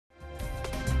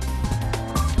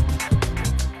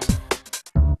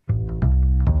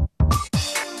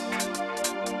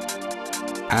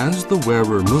As the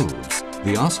wearer moves,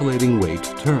 the oscillating weight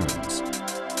turns.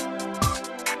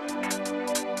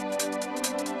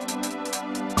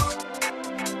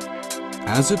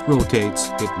 As it rotates,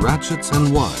 it ratchets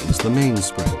and winds the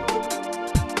mainspring.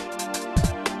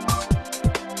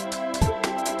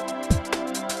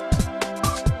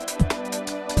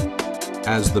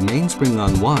 As the mainspring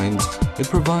unwinds, it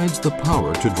provides the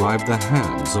power to drive the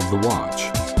hands of the watch.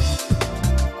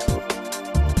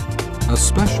 A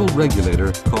special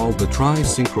regulator called the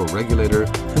tri-synchro regulator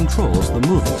controls the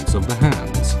movements of the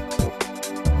hands.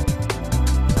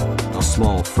 A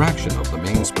small fraction of the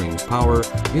mainspring's power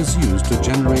is used to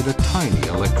generate a tiny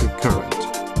electric current.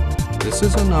 This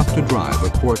is enough to drive a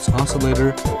quartz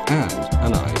oscillator and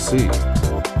an IC.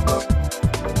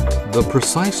 The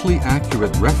precisely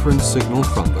accurate reference signal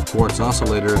from the quartz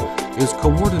oscillator is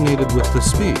coordinated with the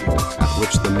speed at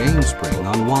which the mainspring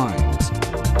unwinds.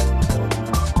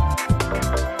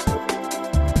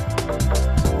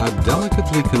 A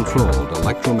delicately controlled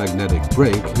electromagnetic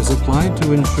brake is applied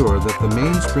to ensure that the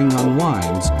mainspring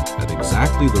unwinds at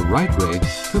exactly the right rate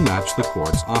to match the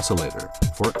quartz oscillator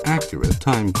for accurate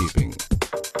timekeeping.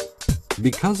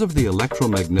 Because of the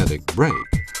electromagnetic brake,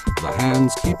 the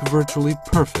hands keep virtually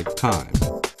perfect time.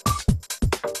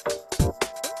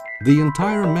 The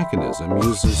entire mechanism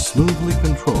uses smoothly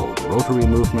controlled rotary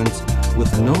movements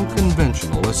with no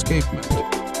conventional escapement.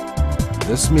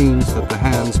 This means that the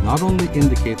hands not only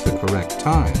indicate the correct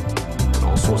time, but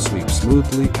also sweep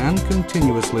smoothly and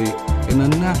continuously in a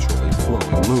naturally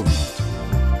flowing movement.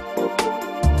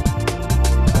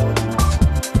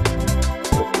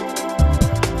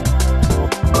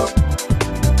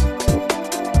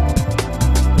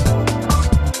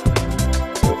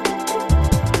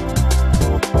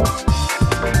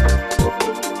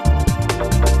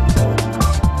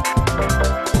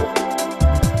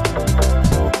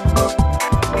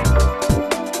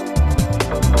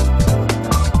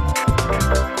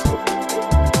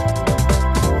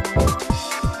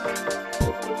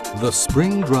 The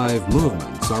spring drive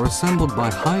movements are assembled by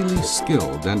highly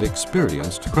skilled and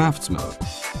experienced craftsmen.